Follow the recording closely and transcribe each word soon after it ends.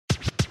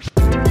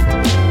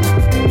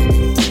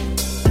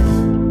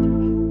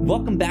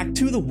welcome back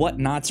to the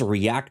Whatnots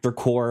Reactor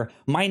Core.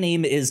 My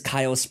name is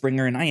Kyle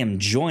Springer, and I am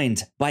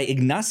joined by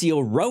Ignacio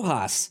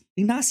Rojas.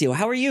 Ignacio,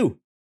 how are you?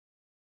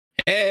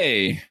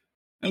 Hey,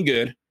 I'm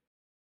good.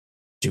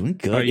 Doing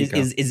good.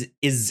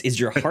 Is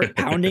your heart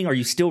pounding? Are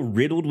you still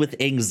riddled with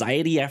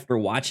anxiety after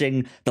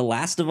watching The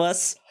Last of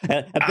Us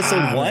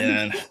episode 1?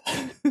 Man.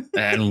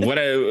 And what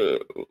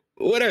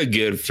a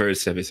good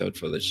first episode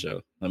for the show.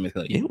 Let me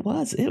tell you. It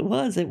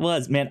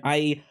was. Man,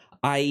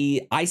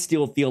 I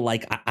still feel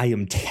like I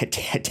am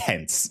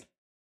tense.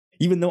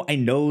 Even though I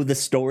know the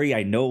story,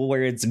 I know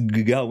where it's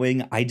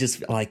going. I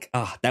just like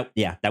that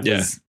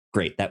was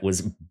great. That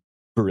was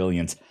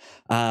brilliant.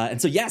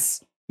 And so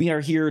yes, we are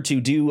here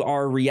to do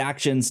our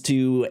reactions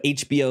to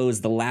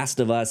HBO's The Last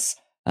of Us.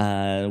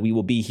 We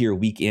will be here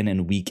week in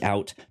and week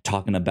out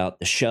talking about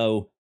the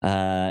show.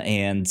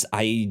 And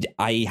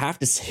I have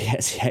to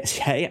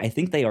say, I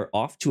think they are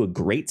off to a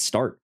great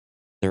start.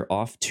 They're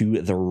off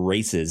to the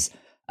races.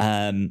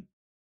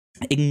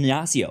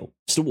 Ignacio,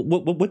 so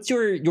what's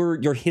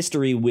your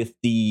history with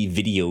the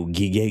video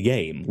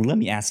game? Let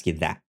me ask you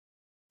that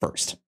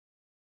first.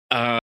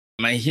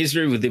 My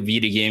history with the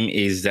video game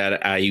is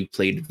that I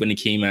played it when it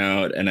came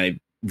out, and I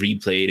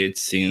replayed it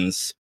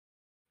since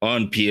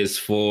on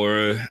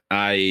PS4.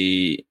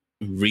 I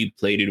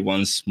replayed it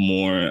once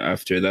more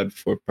after that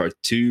for part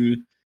 2.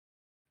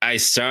 I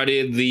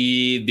started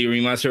the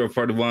remaster of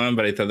part 1,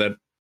 but I thought that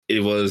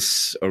it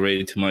was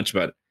already too much.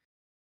 But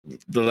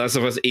The Last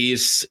of Us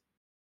is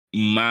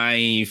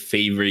my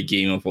favorite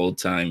game of all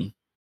time.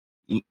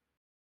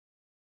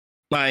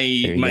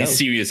 My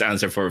serious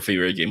answer for a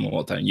favorite game of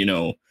all time. You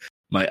know,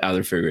 my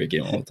other favorite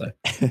game of all time.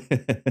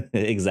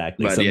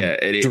 Exactly. But yeah,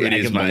 it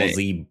is my Ball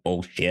Z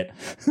bullshit.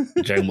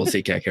 Dragon Ball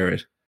Z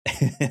Kakarot.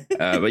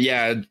 But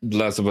yeah, The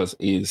Last of Us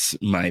is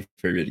my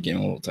favorite game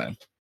of all time.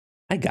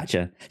 I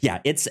gotcha. Yeah,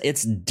 it's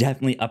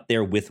definitely up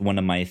there with one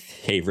of my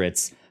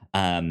favorites.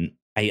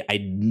 I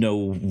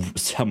know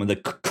some of the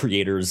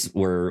creators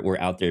were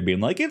out there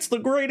being like, it's the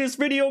greatest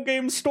video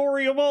game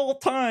story of all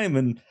time.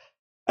 And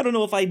I don't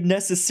know if I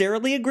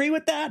necessarily agree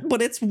with that,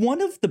 but it's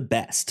one of the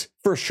best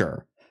for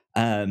sure.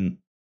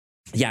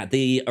 Yeah,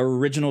 the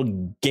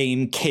original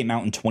game came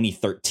out in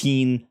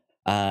 2013.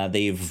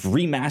 They've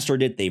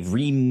remastered it. They've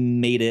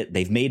remade it.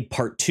 They've made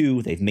part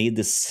 2. They've made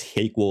this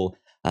sequel.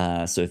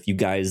 So if you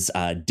guys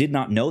did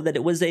not know that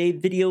it was a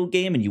video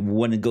game and you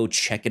want to go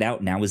check it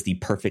out, now is the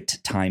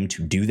perfect time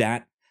to do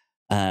that.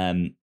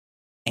 And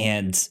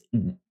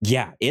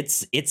yeah,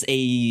 it's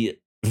a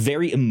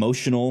very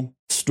emotional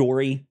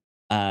story.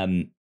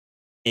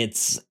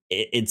 It's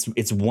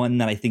one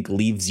that I think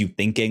leaves you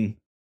thinking,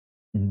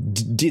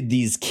 did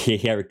these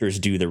characters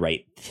do the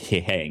right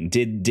thing?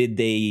 Did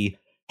they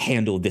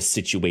handle this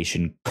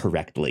situation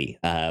correctly?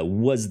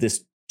 Was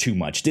this too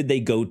much? Did they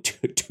go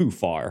too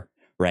far?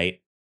 Right.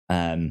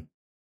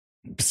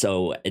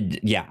 So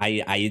yeah,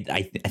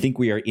 I think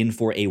we are in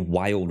for a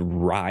wild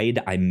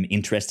ride. I'm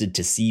interested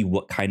to see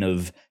what kind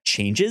of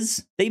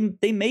changes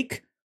they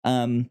make.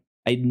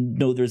 I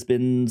know there's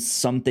been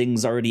some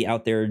things already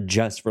out there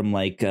just from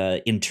like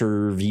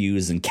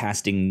interviews and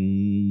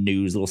casting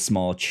news, little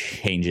small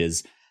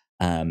changes.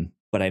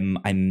 But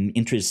I'm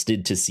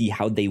interested to see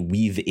how they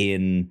weave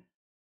in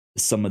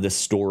some of the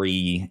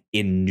story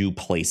in new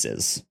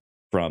places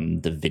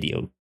from the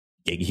video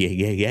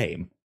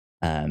game.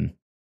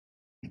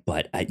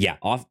 But yeah,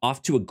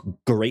 off to a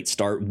great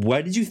start.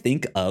 What did you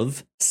think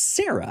of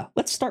Sarah?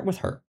 Let's start with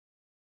her.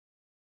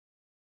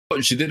 Oh,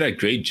 she did a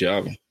great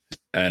job,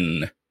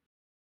 and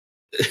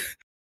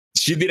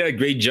she did a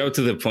great job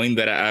to the point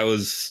that I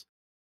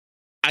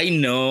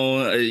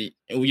know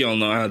we all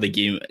know how the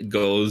game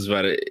goes,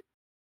 but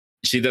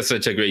she does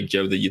such a great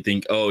job that you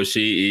think, oh,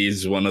 she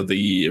is one of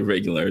the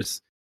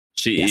regulars.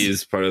 She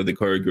is part of the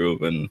core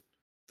group, and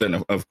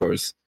then of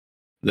course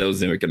that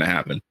was never gonna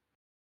happen.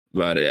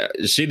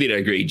 But she did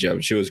a great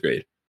job. She was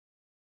great.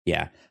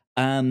 Yeah.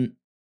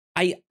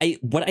 I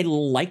what I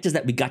liked is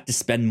that we got to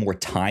spend more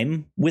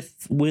time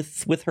with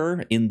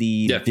her in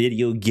the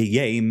video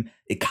game.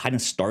 It kind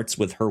of starts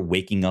with her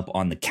waking up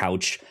on the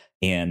couch,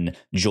 and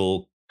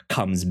Joel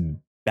comes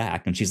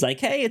back and she's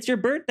like, hey, it's your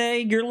birthday.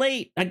 You're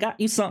late. I got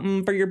you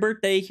something for your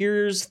birthday.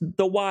 Here's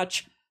the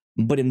watch.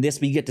 But in this,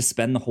 we get to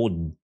spend the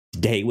whole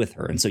day with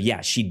her. And so,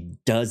 yeah, she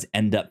does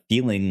end up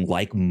feeling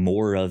like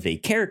more of a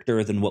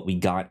character than what we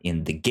got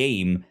in the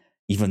game,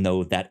 even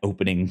though that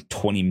opening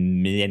 20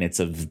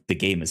 minutes of the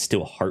game is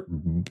still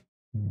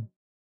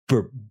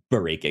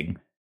heartbreaking.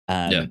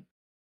 But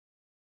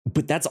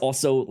that's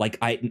also like,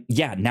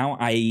 now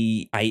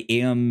I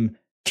am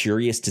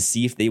curious to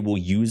see if they will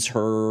use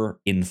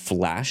her in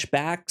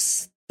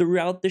flashbacks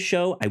throughout the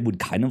show. I would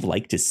kind of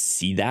like to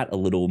see that a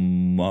little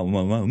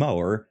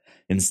more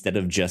instead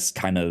of just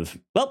kind of,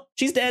 well,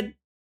 she's dead.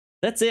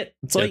 That's it.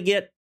 That's all you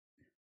get.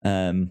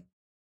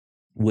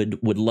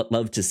 Would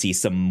love to see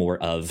some more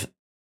of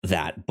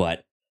that.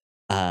 But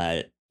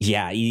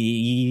yeah,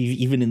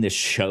 even in this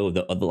show,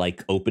 the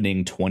like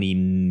opening 20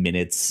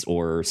 minutes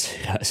or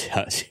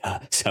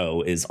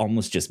so is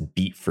almost just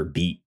beat for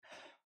beat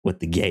what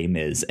the game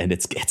is, and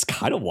it's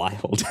kind of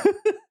wild.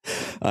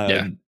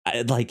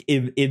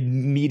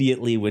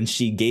 Immediately when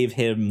she gave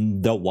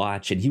him the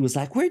watch and he was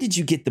like, where did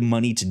you get the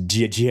money to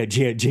do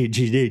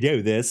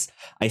this?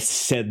 I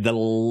said the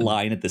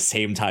line at the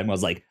same time. I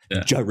was like,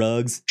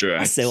 drugs.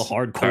 I sell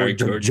hardcore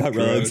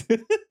drugs.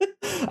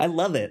 I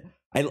love it.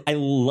 I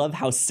love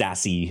how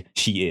sassy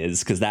she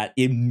is, because that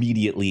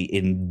immediately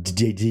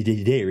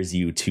endears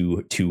you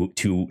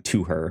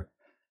to her.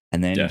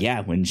 And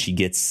then when she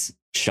gets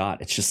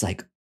shot, it's just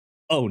like,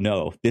 oh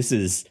no,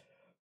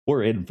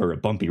 we're in for a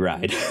bumpy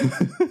ride.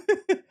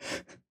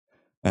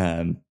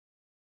 So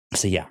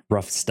yeah,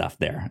 rough stuff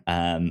there.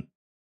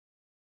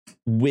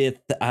 With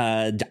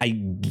I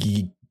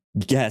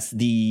guess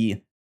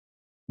the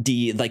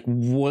like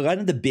one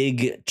of the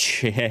big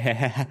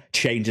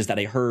changes that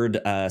I heard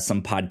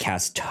some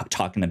podcasts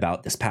talking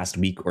about this past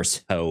week or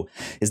so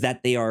is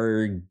that they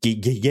are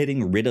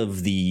getting rid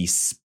of the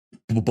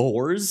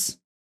spores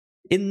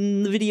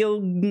in the video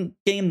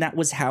game. That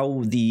was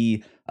how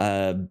the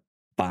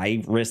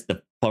virus,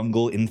 the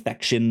fungal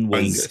infection,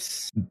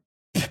 was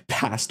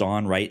passed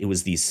on, right? It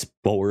was these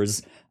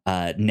spores.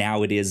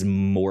 Now it is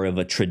more of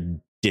a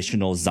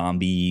traditional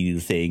zombie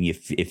thing.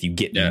 If you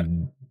get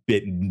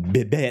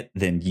bit,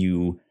 then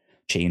you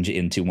change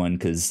into one,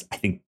 because I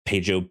think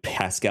Pedro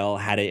Pascal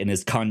had it in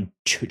his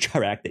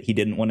contract that he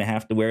didn't want to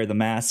have to wear the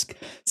mask,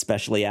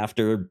 especially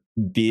after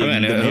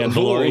being the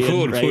Mandalorian. Who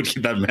would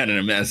keep that man in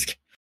a mask?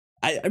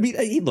 I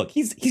mean, look,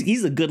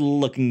 he's a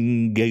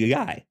good-looking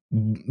guy,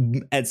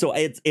 and so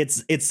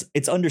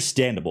it's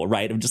understandable,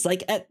 right? I'm just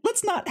like,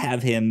 let's not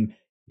have him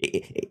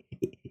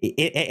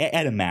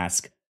at a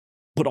mask,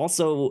 but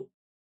also,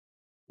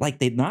 like,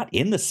 they're not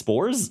in the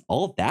spores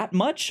all that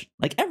much.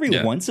 Like,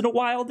 every once in a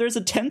while, there's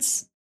a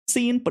tense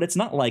scene, but it's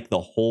not like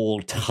the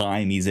whole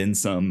time he's in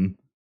some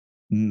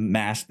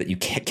mask that you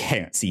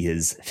can't see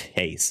his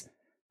face.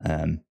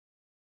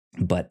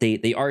 But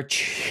they are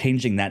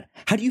changing that.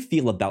 How do you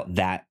feel about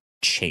that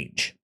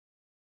change?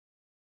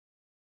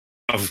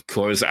 Of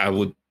course, I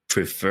would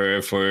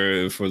prefer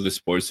for the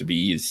spores to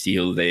be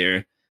still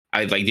there.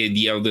 I like the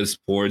idea of the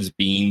spores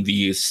being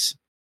these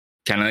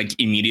kind of like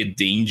immediate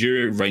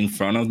danger right in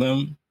front of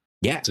them.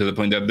 Yeah. To the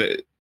point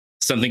that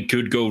something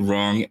could go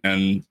wrong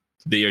and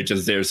they are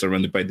just there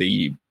surrounded by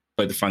the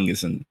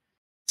fungus, and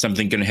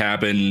something can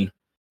happen.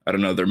 I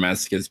don't know, their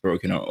mask gets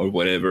broken or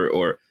whatever,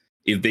 or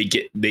if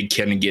they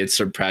can get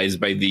surprised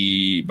by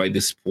the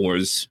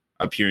spores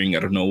appearing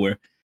out of nowhere.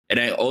 And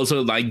I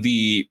also like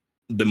the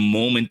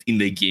moment in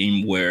the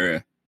game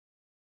where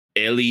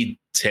Ellie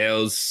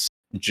tells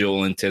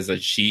Joel and Tess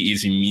that she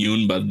is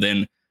immune, but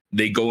then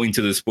they go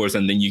into the spores,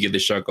 and then you get the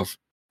shock of,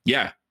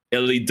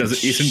 Ellie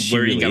isn't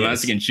wearing really a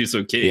mask and she's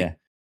okay.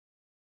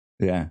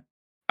 Yeah.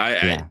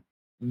 I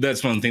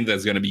that's one thing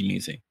that's gonna be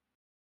missing.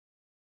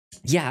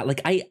 Yeah,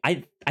 like I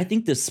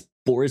think the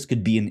spores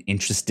could be an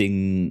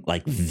interesting,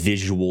 like,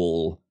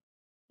 visual,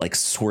 like,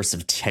 source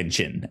of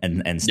tension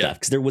and stuff.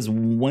 Because there was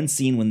one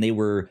scene when they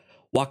were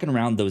walking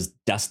around those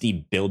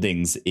dusty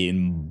buildings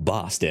in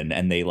Boston,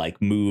 and they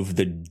like move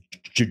the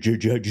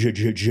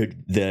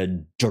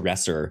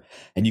dresser,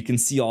 and you can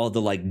see all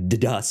the like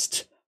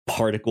dust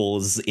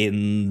particles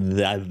in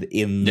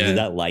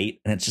that light,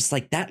 and it's just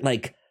like that.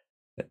 Like,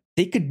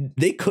 they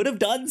could have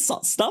done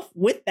stuff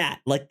with that.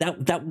 Like,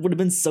 that would have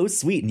been so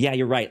sweet. And yeah,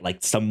 you're right.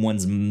 Like,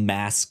 someone's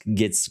mask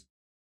gets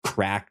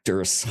cracked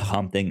or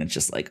something. It's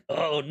just like,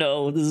 oh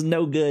no, this is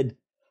no good.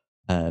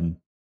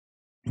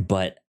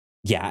 But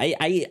yeah,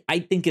 I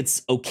think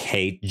it's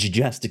okay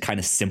just to kind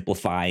of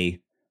simplify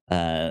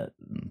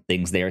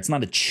things there. It's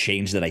not a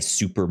change that I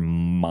super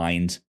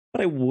mind,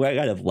 but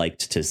I'd have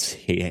liked to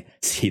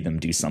see them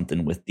do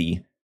something with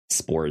the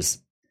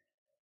spores.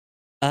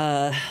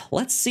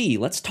 Let's see.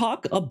 Let's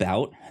talk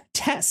about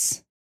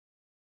Tess.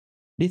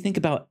 What do you think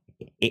about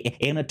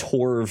Anna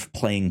Torv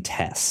playing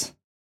Tess?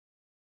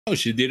 Oh,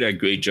 she did a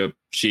great job.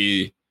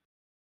 She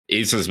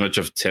is as much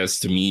of Tess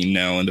to me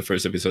now in the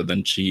first episode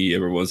than she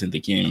ever was in the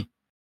game.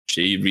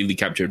 She really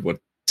captured what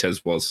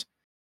Tess was.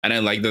 And I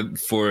like that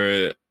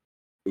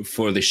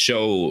for the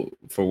show,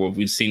 for what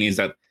we've seen, is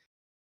that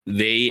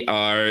they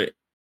are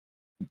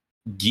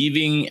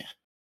giving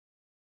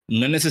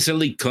not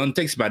necessarily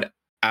context, but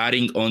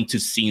adding on to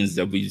scenes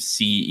that we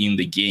see in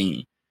the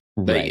game.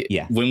 Right,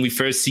 yeah. When we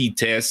first see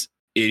Tess,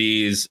 it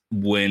is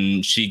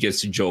when she gets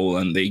to Joel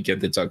and they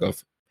get the talk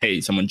of, hey,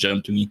 someone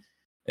jumped to me,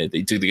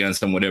 they took the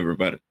guns and whatever.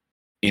 But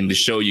in the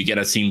show, you get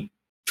a scene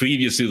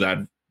previous to that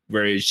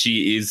where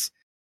she is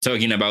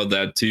talking about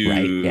that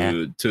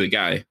to the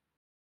guy.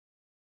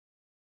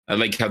 I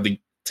like how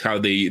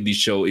the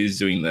show is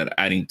doing that,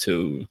 adding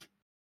to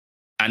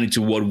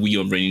what we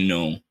already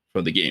know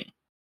from the game.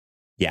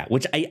 Yeah,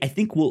 which I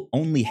think will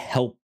only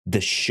help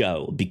the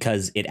show,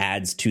 because it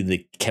adds to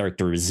the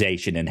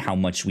characterization and how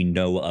much we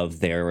know of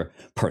their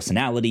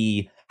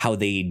personality, how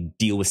they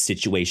deal with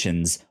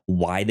situations,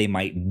 why they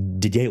might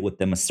deal with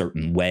them a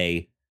certain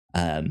way,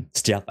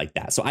 stuff like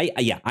that. So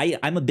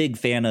I'm a big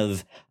fan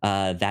of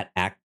that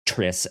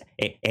actress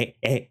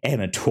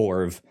Anna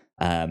Torv.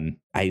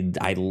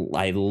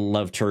 I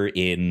loved her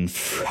in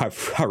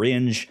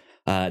Fringe.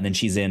 And then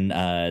she's in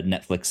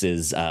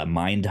Netflix's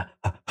Mind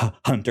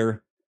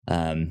Hunter.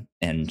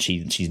 And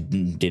she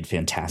did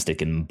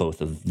fantastic in both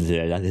of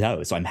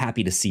those. So I'm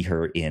happy to see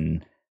her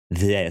in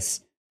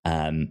this.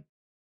 And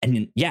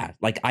yeah,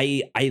 like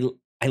I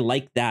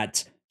like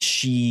that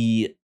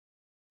she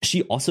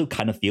also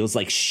kind of feels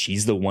like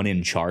she's the one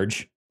in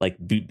charge, like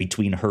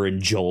between her and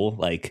Joel.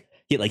 Like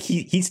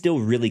he still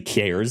really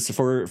cares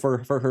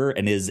for her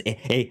and is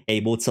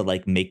able to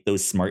like make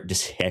those smart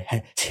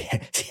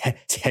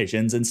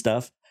decisions and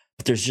stuff.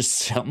 But there's just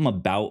something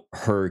about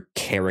her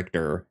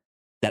character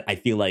that I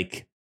feel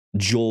like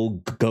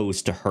Joel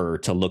goes to her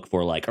to look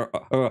for, like,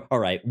 all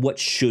right, what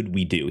should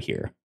we do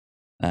here?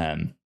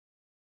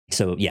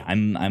 So yeah,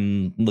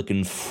 I'm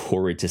looking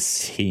forward to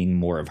seeing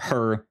more of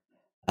her.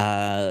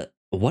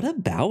 What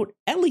about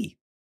Ellie?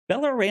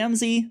 Bella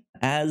Ramsey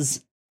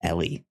as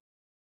Ellie.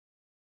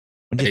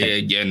 Hey,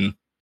 again,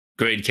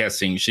 great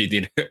casting. She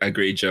did a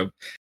great job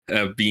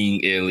of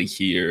being Ellie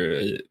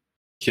here.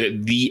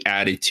 The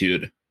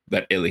attitude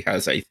that Ellie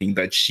has, I think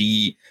that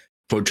she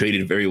portrayed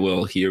it very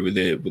well here with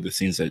the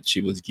scenes that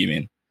she was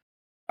given.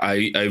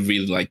 I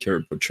really like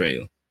her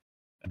portrayal.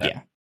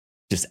 Yeah.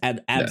 Just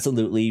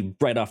absolutely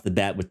right off the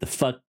bat with the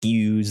fuck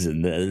yous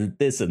and the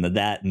this and the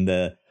that and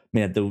the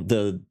man,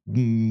 the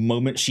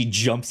moment she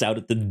jumps out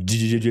at the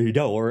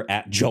door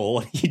at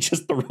Joel, he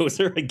just throws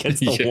her against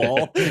the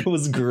wall. It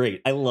was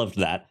great. I loved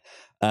that.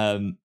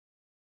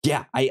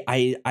 Yeah,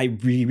 I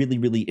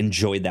really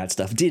enjoyed that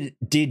stuff. Did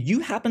you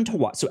happen to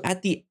watch? So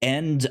at the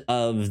end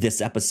of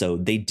this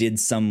episode, they did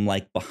some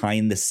like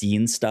behind the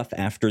scenes stuff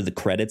after the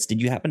credits.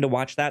 Did you happen to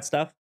watch that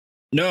stuff?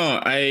 No,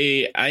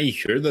 I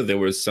heard that there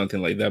was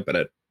something like that,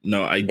 but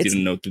I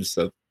didn't notice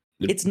that.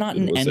 It's not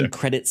an end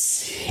credits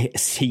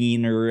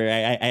scene or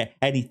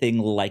anything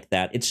like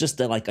that. It's just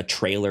like a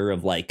trailer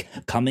of like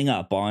coming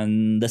up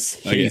on the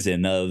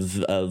season of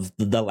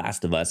The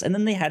Last of Us. And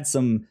then they had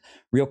some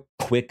real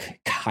quick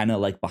kind of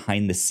like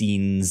behind the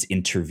scenes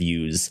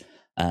interviews.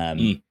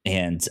 And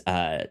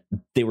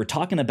they were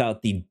talking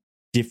about the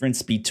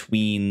difference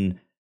between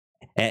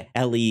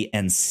Ellie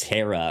and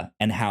Sarah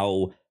and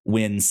how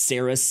when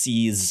Sarah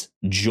sees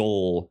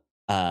Joel,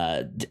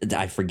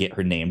 I forget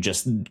her name,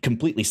 just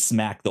completely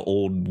smack the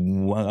old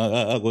woman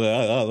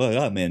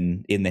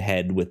in the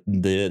head with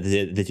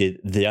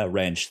the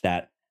wrench,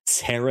 that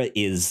Sarah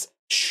is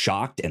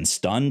shocked and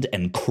stunned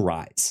and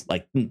cries.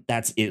 Like,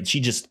 that's it.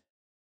 She just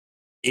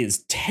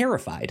is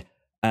terrified.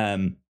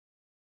 And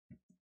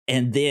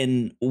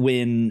then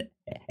when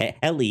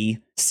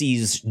Ellie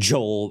sees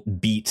Joel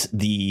beat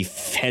the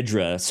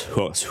Fedra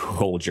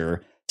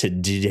soldier to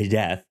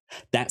death,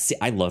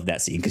 I love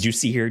that scene because you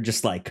see her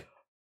just like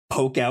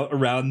poke out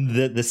around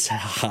the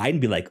side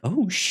and be like,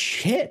 oh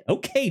shit,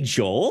 okay,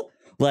 Joel,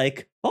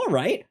 like, all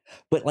right.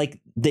 But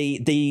like they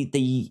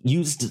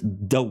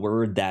used the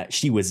word that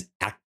she was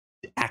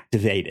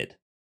activated,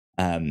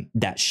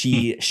 that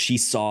she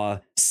saw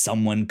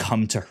someone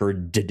come to her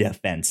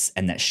defense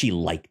and that she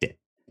liked it,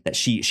 that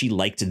she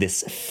liked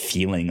this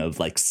feeling of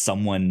like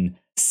someone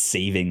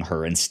saving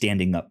her and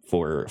standing up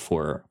for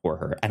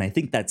her. And I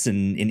think that's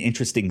an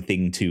interesting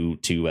thing to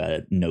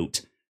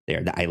note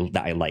there that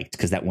I liked,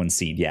 because that one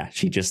scene, yeah,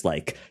 she just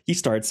like, he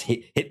starts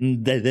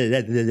hitting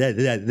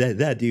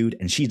that dude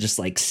and she just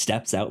like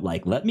steps out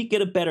like, let me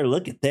get a better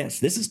look at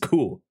this is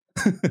cool.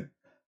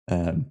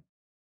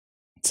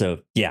 So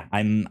yeah,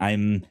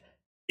 I'm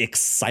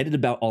excited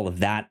about all of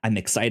that. I'm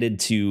excited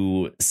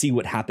to see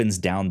what happens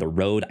down the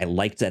road. I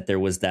liked that there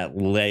was that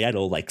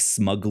little like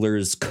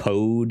smuggler's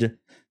code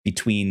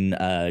between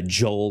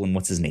Joel and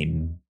what's his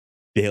name,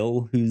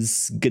 Bill,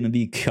 who's gonna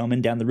be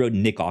coming down the road.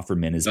 Nick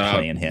Offerman is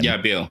playing him. Yeah,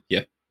 Bill.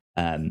 Yeah.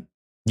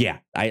 Yeah.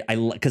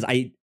 Because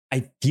I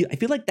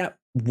feel like that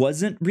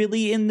wasn't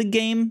really in the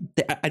game.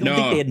 I don't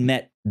think they had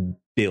met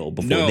Bill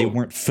before. No. They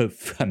weren't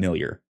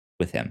familiar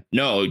with him.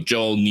 No,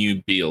 Joel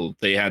knew Bill.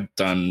 They had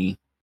done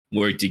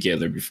work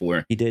together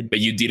before. He did, but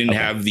you didn't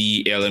have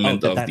the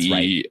element of the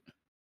right.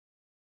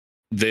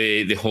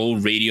 the whole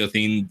radio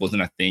thing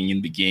wasn't a thing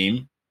in the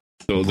game,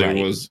 so there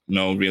was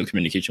no real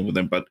communication with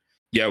them. But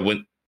yeah,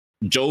 when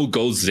Joel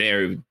goes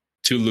there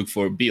to look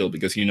for Bill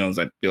because he knows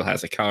that Bill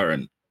has a car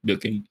and Bill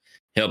can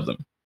help them.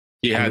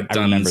 He had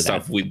done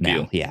stuff with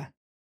Bill. Yeah.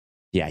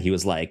 He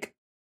was like,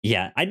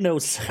 yeah, I know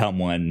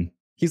someone.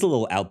 He's a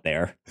little out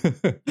there.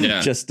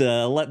 Yeah. Just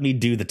let me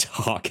do the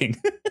talking.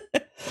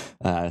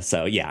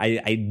 So yeah,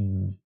 I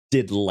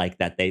did like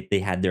that. They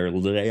had their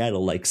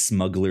little like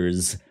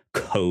smuggler's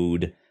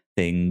code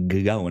thing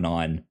going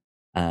on.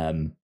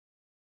 Man,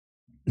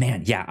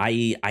 yeah,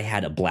 I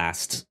had a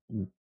blast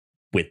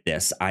with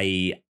this.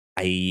 I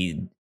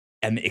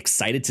am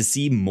excited to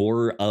see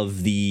more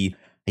of the,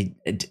 I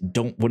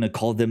don't want to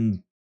call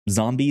them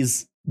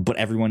zombies, but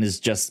everyone is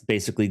just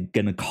basically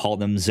going to call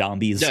them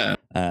zombies. Yeah.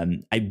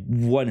 I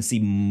want to see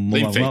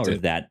more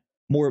of that,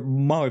 more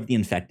of the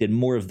infected,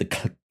 more of the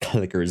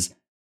clickers.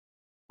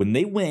 When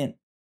they went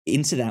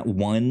into that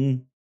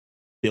one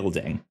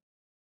building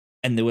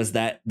and there was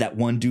that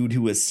one dude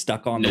who was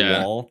stuck on the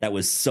wall that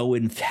was so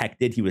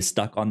infected, he was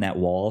stuck on that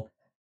wall.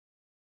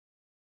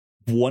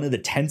 one of the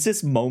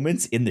tensest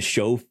moments in the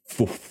show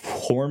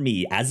for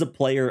me as a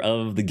player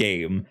of the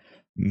game,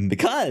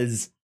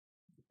 because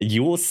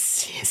you will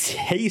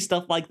say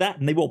stuff like that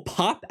and they will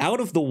pop out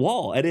of the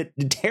wall, and it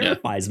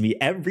terrifies me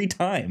every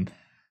time.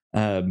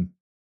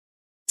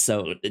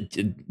 So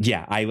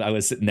yeah, I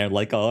was sitting there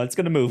like, oh, it's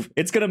gonna move,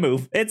 it's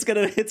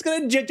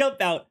gonna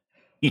jump out.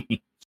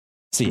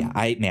 So yeah,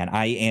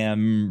 I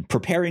am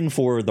preparing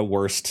for the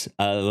worst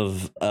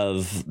of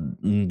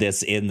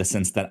this, in the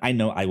sense that I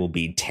know I will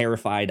be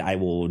terrified, I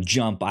will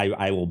jump,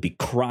 I will be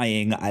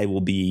crying, I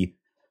will be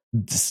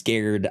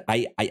scared.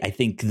 I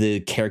think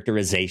the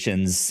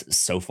characterizations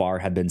so far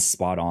have been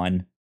spot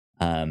on,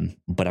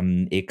 but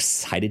I'm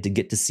excited to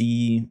get to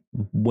see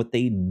what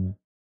they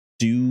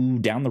do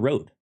down the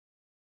road.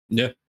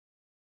 Yeah.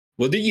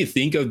 What did you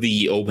think of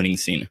the opening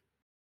scene?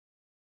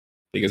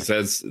 Because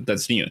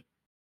that's new.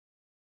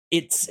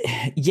 It's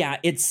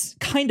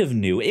kind of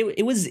new.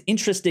 It was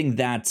interesting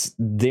that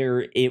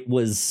it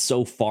was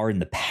so far in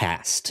the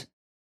past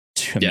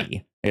to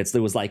me. It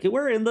was like,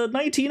 we're in the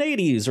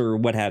 1980s or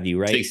what have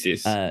you, right?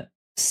 60s.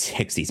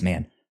 60s,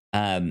 man.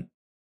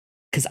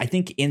 Because I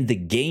think in the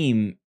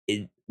game,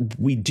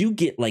 we do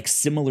get like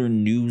similar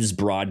news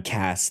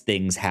broadcast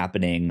things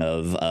happening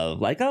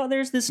of like, oh,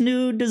 there's this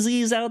new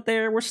disease out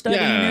there, we're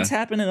studying, it's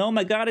happening, oh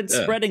my god, it's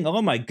spreading,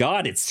 oh my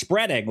god, it's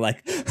spreading,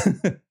 like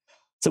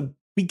so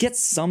we get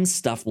some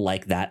stuff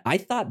like that. I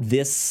thought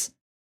this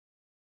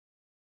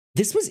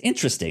was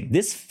interesting.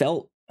 This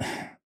felt,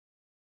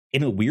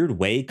 in a weird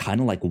way,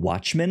 kind of like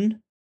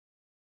Watchmen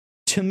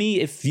to me,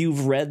 if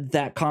you've read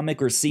that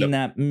comic or seen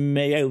that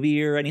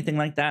movie or anything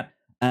like that.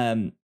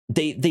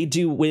 They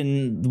do,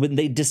 when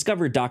they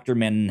discover Dr.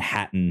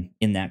 Manhattan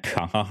in that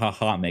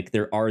comic,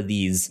 there are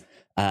these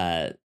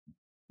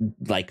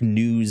like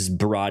news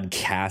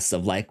broadcasts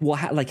of like, well,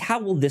 how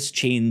will this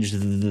change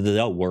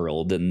the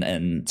world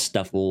and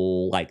stuff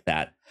like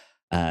that.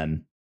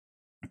 And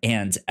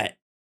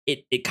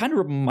it kind of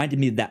reminded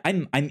me that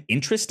I'm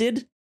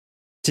interested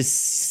to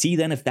see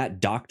then if that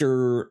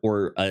doctor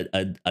or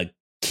a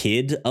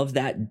kid of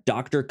that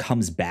doctor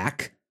comes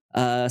back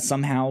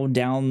somehow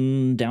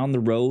down the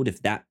road,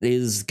 if that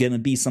is gonna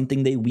be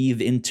something they weave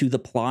into the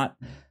plot.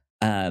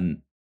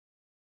 I'm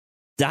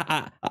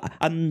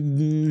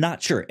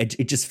not sure.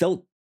 It just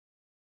felt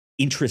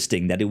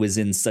interesting that it was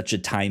in such a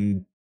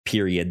time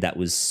period that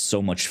was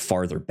so much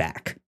farther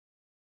back.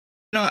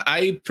 No,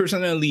 I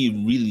personally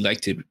really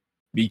liked it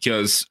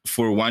because,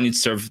 for one, it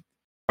served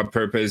a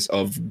purpose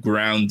of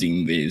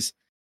grounding this.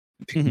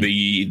 Mm-hmm.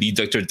 The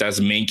doctor does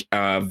make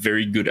a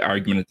very good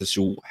argument as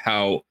to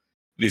how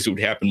this would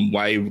happen,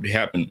 why it would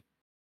happen.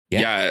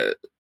 It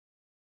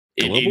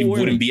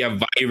wouldn't be a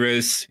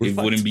virus. It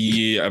wouldn't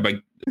be a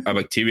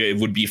bacteria. It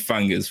would be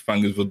fungus.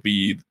 Fungus would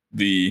be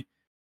the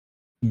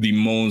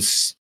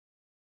most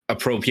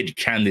appropriate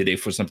candidate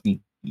for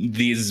something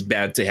this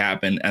bad to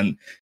happen. And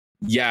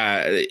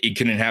it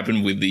couldn't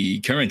happen with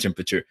the current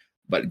temperature,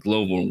 but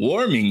global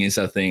warming is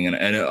a thing,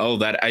 and all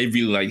that. I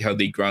really like how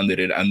they grounded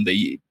it and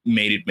they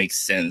made it make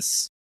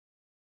sense.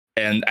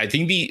 And I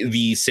think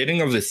the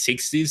setting of the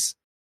 60s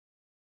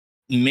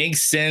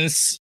makes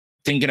sense,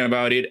 thinking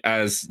about it,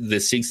 as the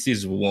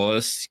 60s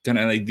was kind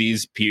of like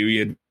this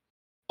period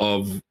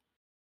of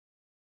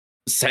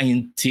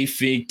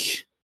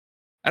scientific,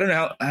 I don't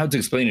know how to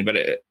explain it, but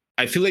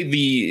I feel like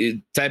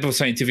the type of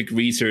scientific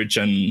research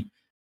and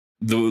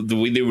the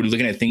way they were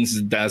looking at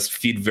things does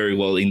fit very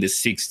well in the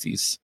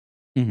 60s.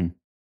 Mm-hmm.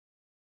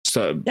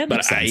 So,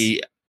 but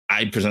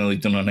I personally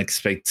do not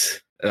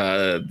expect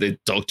the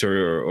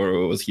doctor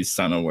or was his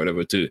son or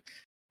whatever to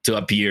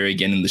appear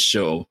again in the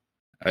show.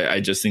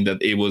 I just think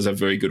that it was a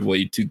very good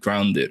way to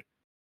ground it,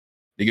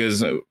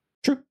 because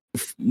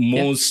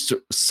most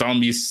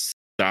zombie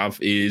stuff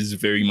is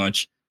very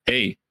much,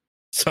 hey,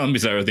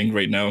 zombies are a thing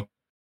right now.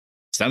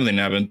 Something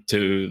happened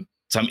to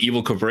some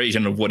evil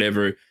corporation or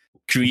whatever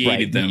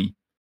created them.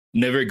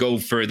 Never go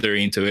further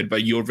into it,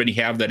 but you already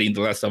have that in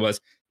The Last of Us.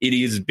 It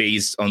is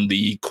based on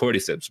the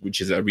cordyceps, which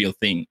is a real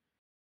thing.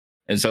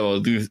 And so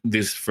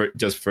this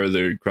just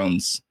further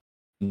grounds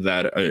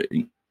that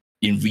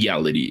in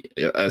reality,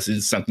 as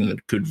it's something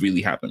that could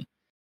really happen.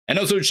 And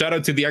also, shout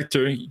out to the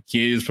actor.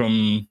 He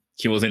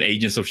was in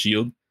Agents of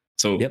S.H.I.E.L.D.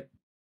 So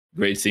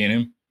great seeing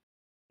him.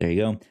 There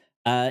you go.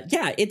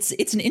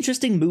 It's an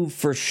interesting move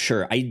for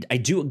sure. I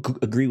do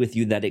agree with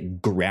you that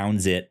it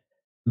grounds it,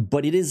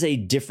 but it is a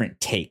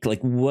different take.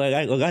 Like, one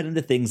of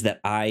the things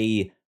that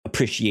I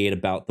appreciate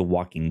about The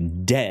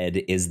Walking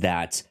Dead is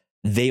that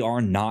they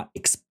are not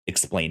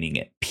explaining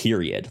it,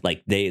 period.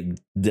 Like,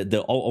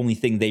 the only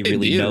thing they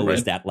really know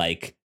is that,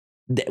 like,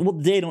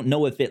 they don't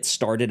know if it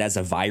started as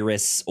a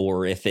virus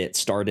or if it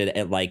started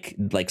at like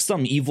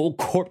some evil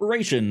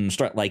corporation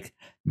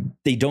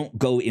they don't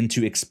go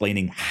into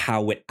explaining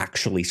how it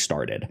actually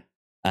started.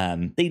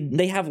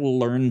 They have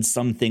learned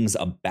some things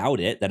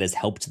about it that has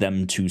helped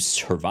them to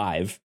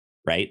survive,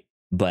 right?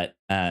 But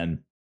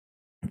the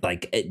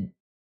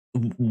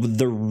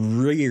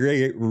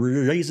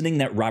reasoning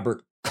that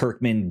Robert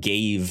Kirkman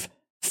gave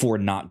for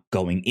not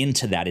going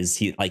into that is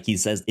he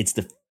says it's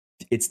the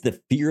it's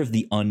the fear of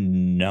the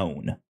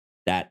unknown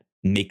that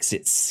makes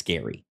it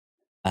scary.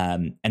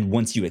 And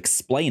once you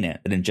explain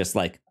it, and it's just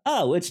like,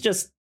 oh, it's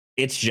just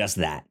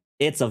that.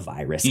 It's a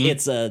virus.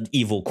 It's an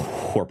evil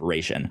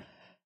corporation.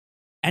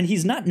 And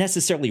he's not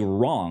necessarily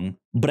wrong,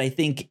 but I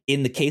think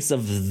in the case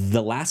of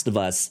The Last of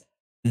Us,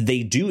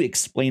 they do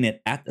explain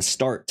it at the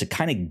start to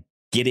kind of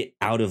get it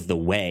out of the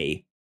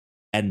way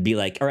and be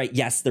like, all right,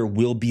 yes, there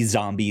will be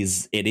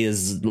zombies. It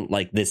is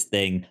like this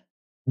thing.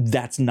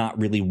 That's not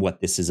really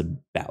what this is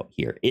about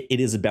here. It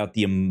is about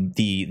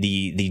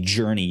the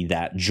journey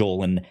that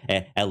Joel and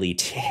Ellie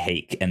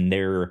take and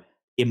their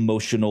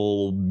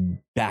emotional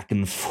back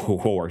and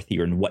forth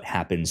here and what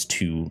happens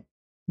to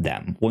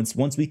them. Once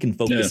we can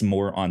focus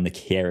more on the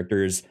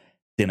characters,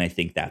 then I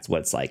think that's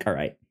what's like, all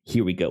right,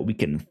 here we go. We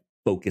can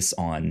focus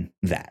on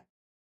that.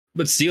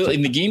 But still,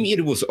 in the game,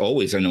 it was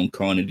always a known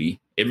quantity.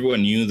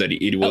 Everyone knew that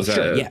it was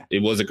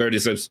it was a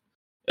cordyceps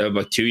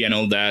bacteria and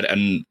all that,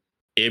 and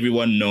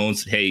everyone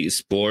knows, hey,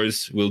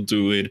 spores will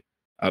do it,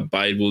 a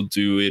bite will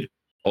do it.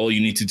 All you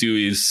need to do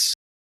is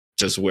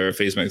just wear a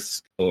face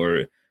mask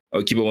or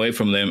keep away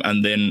from them.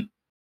 And then,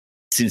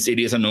 since it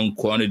is a known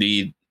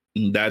quantity,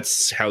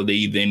 that's how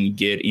they then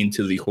get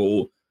into the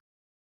whole,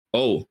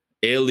 oh,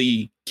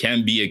 Ellie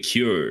can be a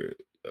cure.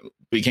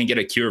 We can get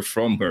a cure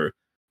from her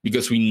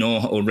because we know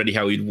already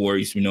how it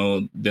works. We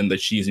know then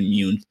that she's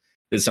immune.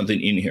 There's something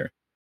in here.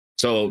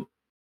 So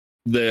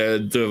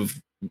the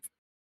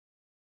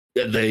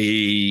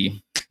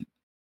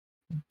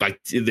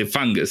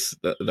fungus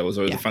that was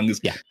always the fungus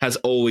has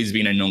always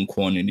been a known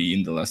quantity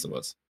in The Last of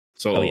Us.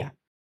 So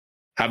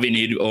having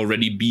it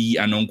already be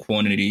a known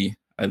quantity,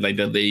 I like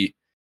that they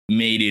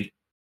made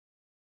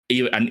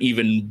it an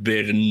even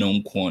better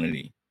known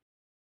quantity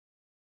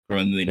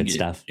rather than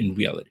stuff in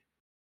reality.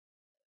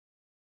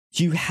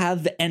 Do you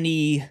have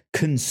any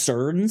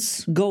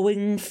concerns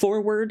going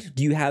forward?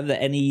 Do you have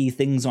any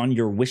things on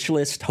your wish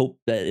list,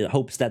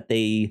 hopes that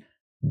they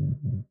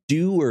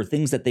do, or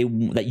things that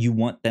you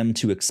want them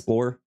to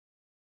explore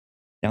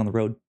down the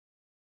road?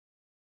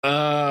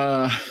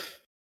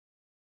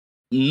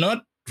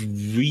 Not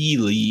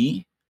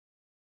really.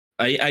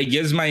 I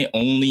guess my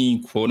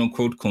only quote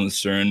unquote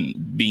concern,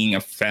 being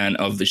a fan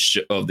of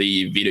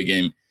the video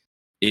game,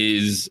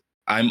 is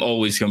I'm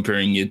always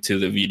comparing it to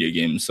the video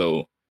game.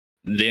 So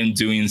them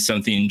doing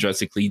something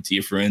drastically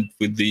different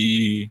with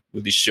the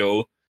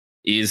show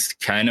is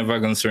kind of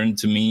a concern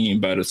to me.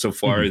 But so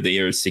far they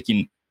are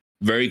sticking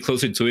very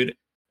closer to it,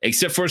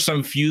 except for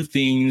some few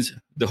things.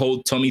 The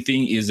whole Tommy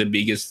thing is the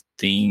biggest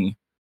thing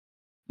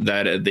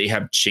that they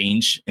have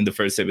changed in the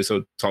first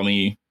episode.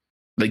 Tommy,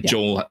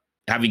 Joel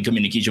having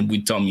communication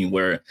with Tommy,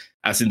 where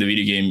as in the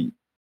video game,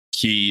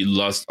 he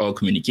lost all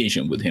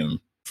communication with him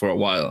for a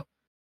while.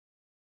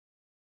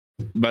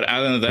 But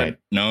other than that,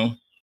 no.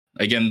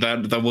 Again,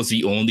 that was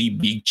the only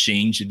big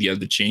change. The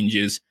other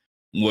changes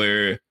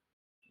were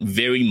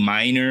very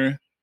minor.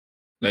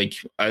 Like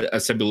I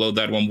said below,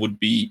 that one would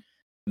be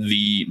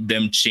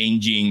them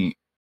changing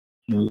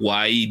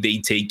why they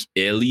take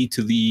Ellie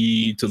to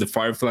the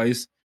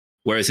Fireflies.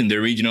 Whereas in the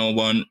original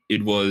one,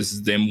 it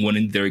was them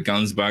wanting their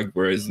guns back,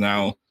 whereas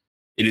now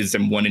it is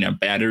them wanting a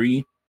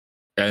battery.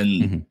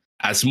 And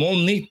a small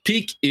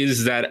nitpick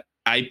is that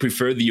I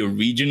prefer the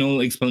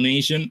original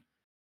explanation,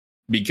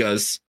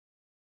 because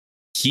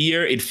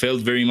here it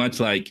felt very much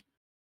like,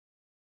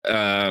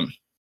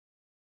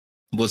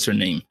 what's her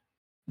name?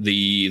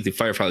 The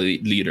Firefly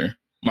leader,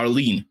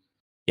 Marlene.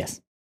 Yes.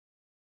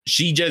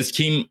 She just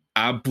came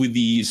up with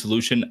the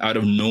solution out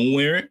of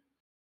nowhere.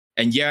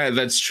 And yeah,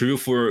 that's true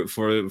for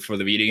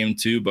the video game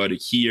too. But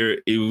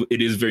here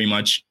it is very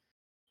much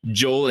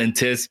Joel and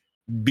Tess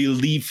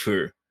believe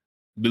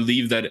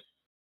that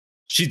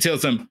she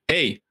tells them,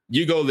 hey,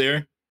 you go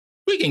there.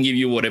 We can give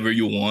you whatever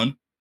you want.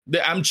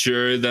 I'm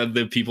sure that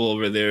the people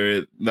over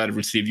there that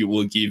receive you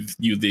will give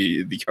you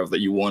the stuff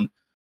that you want.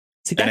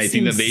 See, that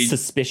seems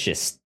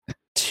suspicious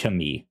to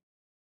me.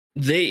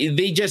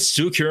 They just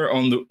took her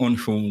on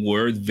her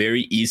word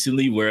very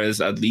easily,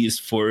 whereas at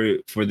least for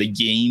the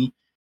game,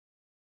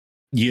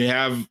 you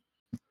have,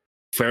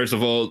 first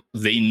of all,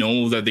 they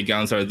know that the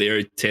guns are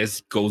there.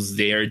 Tess goes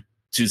there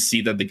to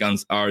see that the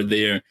guns are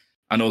there,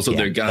 and also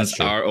their guns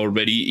are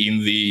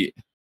already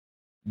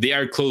they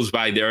are close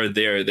by. They are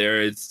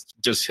there. It's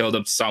just held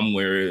up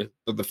somewhere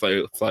that the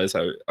Fireflies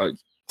are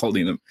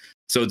holding them.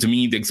 So to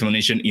me, the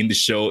explanation in the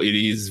show, it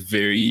is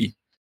very,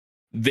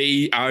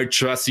 they are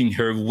trusting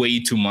her way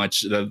too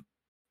much that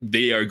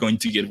they are going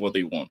to get what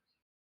they want.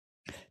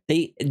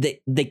 They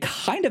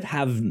kind of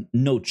have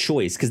no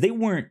choice, because they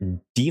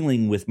weren't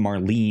dealing with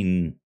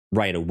Marlene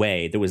right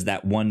away. There was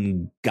that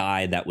one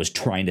guy that was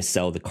trying to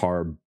sell the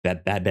car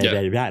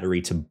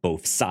battery to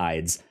both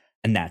sides,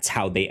 and that's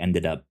how they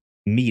ended up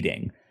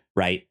meeting,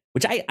 right?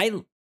 Which I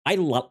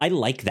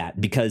like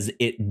that, because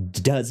it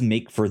does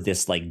make for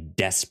this like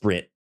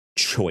desperate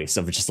choice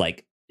of just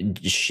like,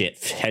 shit,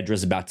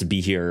 Fedra's about to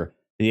be here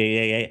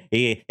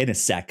in a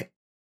sec.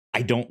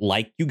 I don't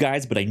like you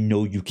guys, but I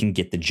know you can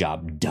get the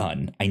job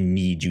done. I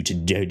need you to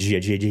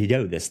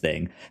do this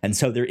thing. And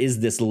so there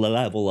is this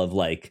level of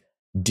like,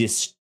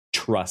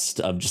 distrust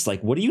of just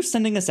like, what are you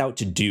sending us out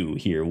to do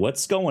here?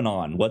 What's going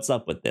on? What's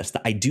up with this?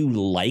 That I do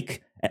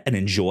like and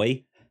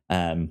enjoy.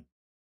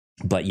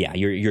 But yeah,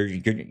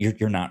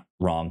 you're not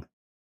wrong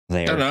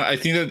there. I don't know. I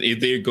think that if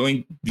they're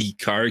going the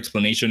car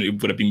explanation,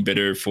 it would have been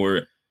better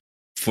for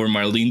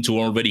Marlene to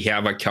already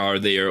have a car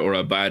there or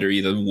a battery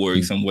that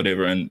works and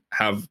whatever, and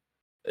have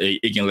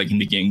again, like in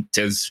the game,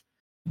 Tess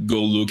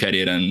go look at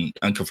it and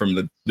confirm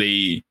that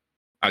they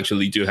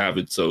actually do have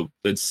it. So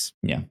let's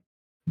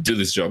do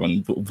this job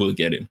and we'll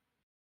get it.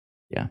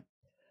 Yeah.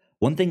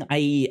 One thing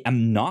I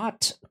am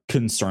not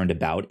concerned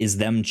about is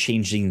them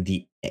changing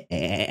the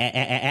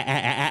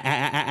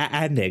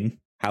ending,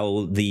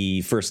 how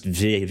the first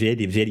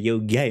video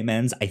game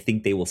ends. I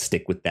think they will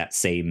stick with that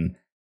same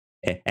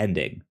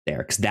ending there,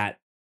 because that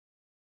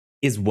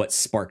is what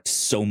sparked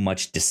so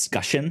much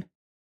discussion.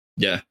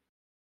 Yeah.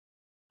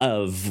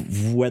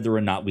 Of whether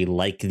or not we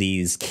like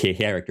these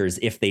characters,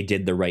 if they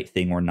did the right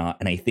thing or not.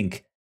 And I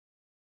think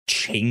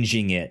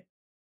changing it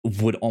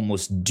would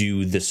almost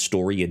do the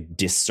story a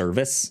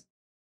disservice.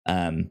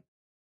 I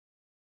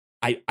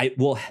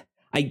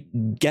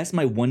guess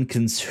my one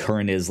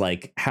concern is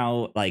like,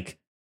 how, like,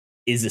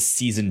 is a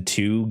season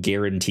 2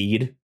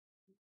 guaranteed?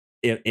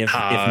 If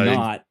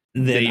not,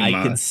 then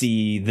I could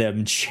see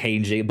them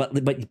changing.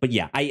 But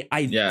yeah,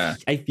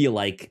 I feel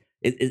like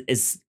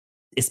it's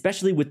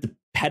especially with the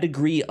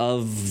pedigree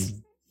of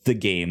the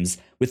games,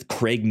 with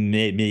Craig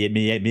Mazin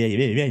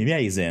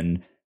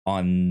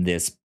on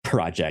this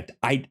project,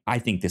 I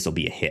think this will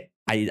be a hit.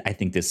 I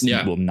think this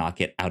will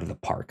knock it out of the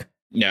park.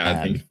 Yeah,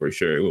 I think for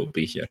sure it will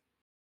be here.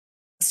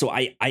 So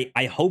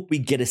I hope we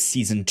get a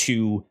season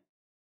 2.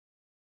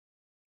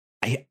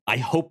 I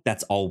hope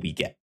that's all we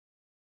get,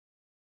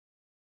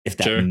 if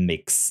that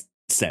makes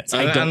sense.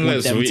 I don't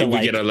want them to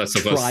like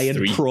try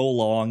and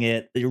prolong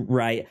it,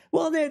 right?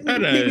 Well,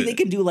 maybe they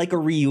can do like a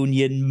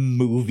reunion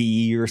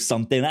movie or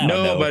something. I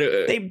don't know.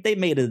 But they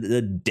made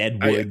a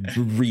Deadwood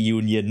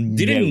reunion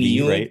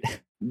movie, right?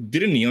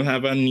 Didn't Neil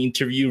have an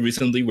interview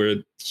recently where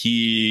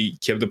he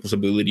kept the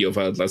possibility of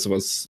Last of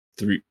Us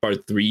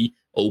Part 3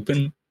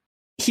 open?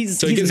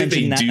 He's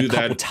mentioned that a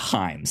couple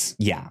times.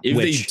 Yeah. If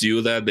they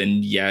do that,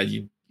 then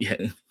you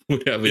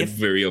would have it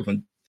very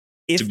open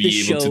to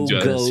be able to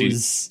do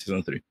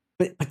season 3.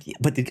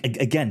 But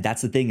again,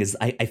 that's the thing, is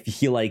I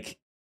feel like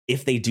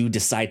if they do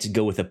decide to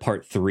go with a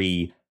part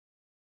 3,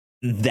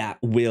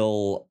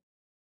 they'll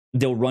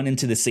run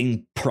into the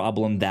same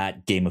problem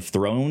that Game of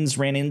Thrones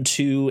ran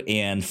into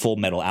and Full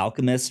Metal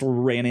Alchemist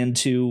ran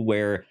into,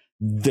 where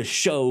the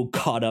show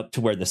caught up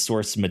to where the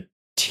source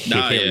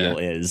material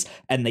is,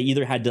 and they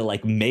either had to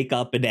like make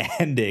up an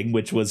ending,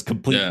 which was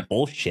complete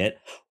bullshit,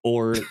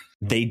 or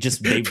they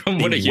from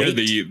what I hear,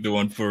 the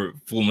one for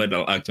Full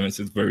Metal Alchemist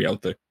is very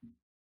out there.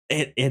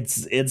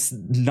 It's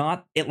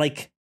not it,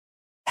 like,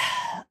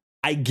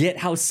 I get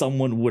how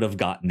someone would have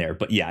gotten there,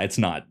 but yeah, it's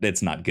not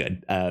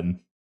good.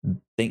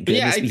 Thank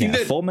goodness we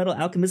have Full Metal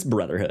Alchemist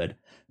Brotherhood.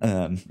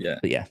 But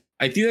yeah,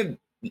 I think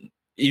that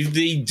if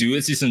they do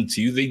a season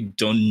 2, they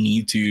don't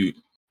need to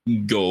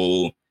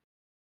go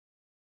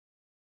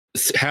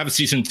have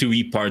season 2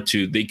 be part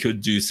 2. They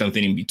could do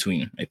something in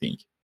between. I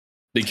think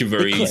they could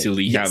very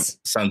easily have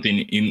something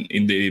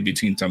in the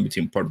between time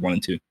between part 1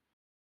 and 2.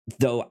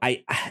 Though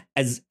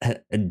as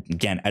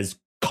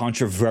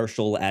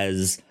controversial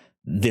as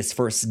this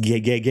first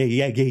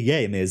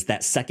game is,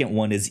 that second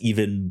one is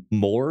even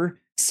more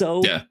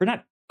so. Yeah. We're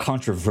not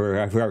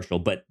controversial,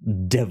 but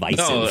divisive.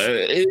 No,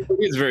 it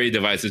is very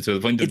divisive to the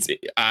point that it's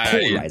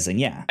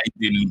polarizing. I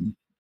didn't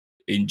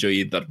enjoy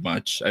it that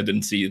much. I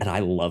didn't see it, and I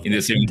love in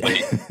the same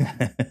way.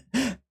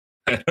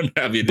 I don't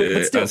have it.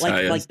 But still,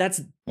 like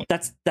that's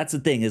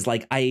the thing, is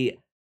like they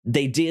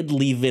did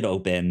leave it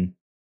open.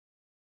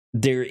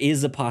 There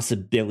is a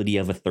possibility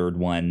of a third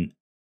one.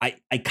 I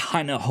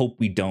kind of hope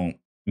we don't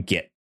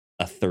get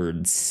a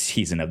third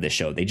season of this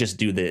show. They just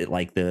do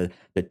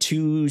the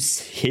 2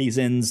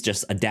 seasons,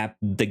 just adapt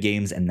the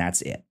games, and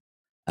that's it.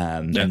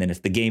 And then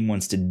if the game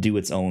wants to do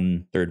its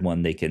own third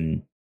one, they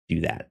can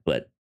do that.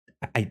 But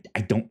I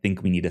don't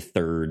think we need a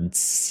third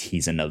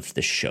season of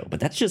the show.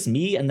 But that's just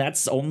me, and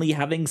that's only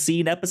having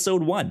seen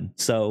episode 1.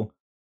 So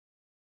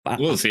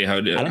we'll see how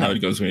it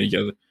goes when we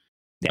get.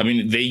 Yeah. I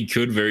mean, they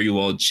could very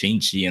well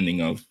change the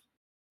ending of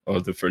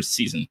the first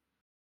season,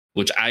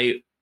 which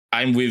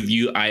I'm with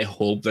you. I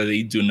hope that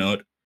they do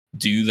not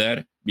do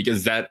that,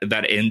 because that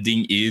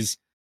ending is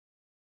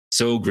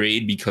so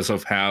great because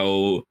of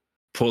how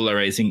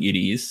polarizing it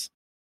is.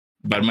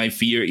 But my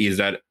fear is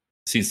that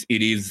since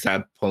it is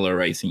that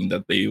polarizing,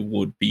 that they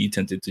would be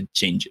tempted to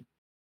change it.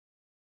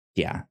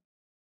 Yeah.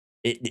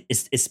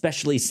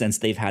 Especially since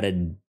they've had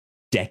a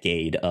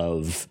decade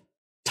of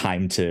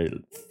time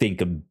to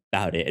think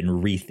about it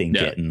and rethink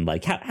it, and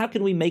like how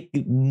can we make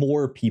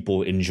more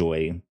people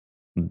enjoy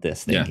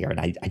this thing here? And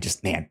I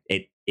just, man,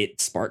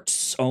 it sparked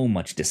so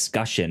much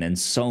discussion and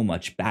so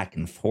much back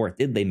and forth.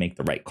 Did they make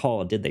the right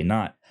call? Did they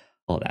not?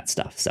 All that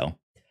stuff. So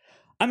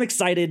I'm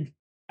excited.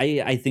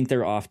 I think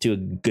they're off to a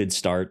good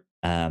start.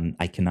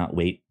 I cannot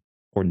wait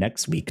for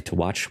next week to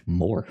watch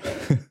more.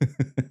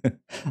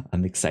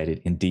 I'm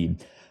excited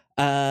indeed.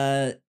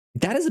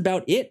 That is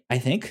about it, I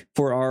think,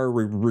 for our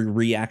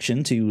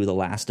reaction to The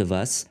Last of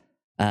Us.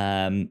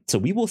 So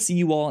we will see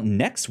you all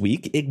next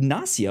week.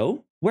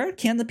 Ignacio, where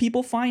can the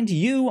people find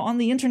you on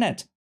the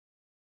internet?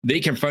 They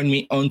can find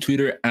me on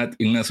Twitter at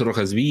Ignacio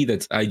Rojas V.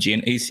 That's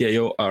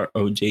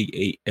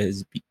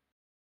IGNACIOROJASB.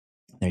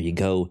 There you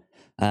go.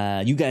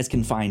 You guys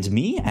can find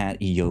me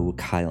at Yo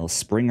Kyle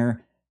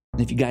Springer.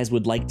 And if you guys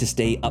would like to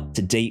stay up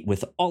to date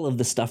with all of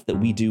the stuff that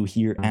we do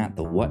here at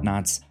The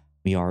Whatnauts,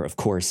 we are, of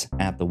course,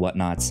 at The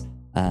Whatnauts.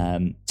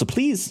 So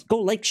please go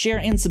like, share,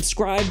 and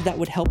subscribe. That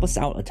would help us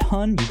out a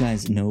ton. You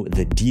guys know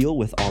the deal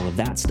with all of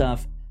that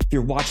stuff. If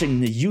you're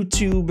watching the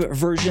YouTube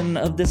version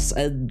of this,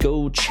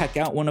 go check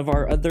out one of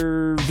our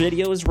other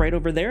videos right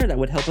over there. That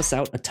would help us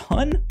out a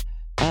ton.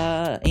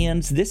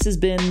 And this has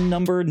been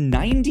number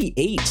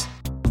 98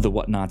 of the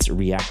Whatnauts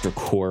Reactor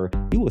Core.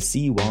 We will see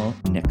you all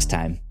next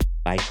time.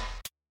 Bye.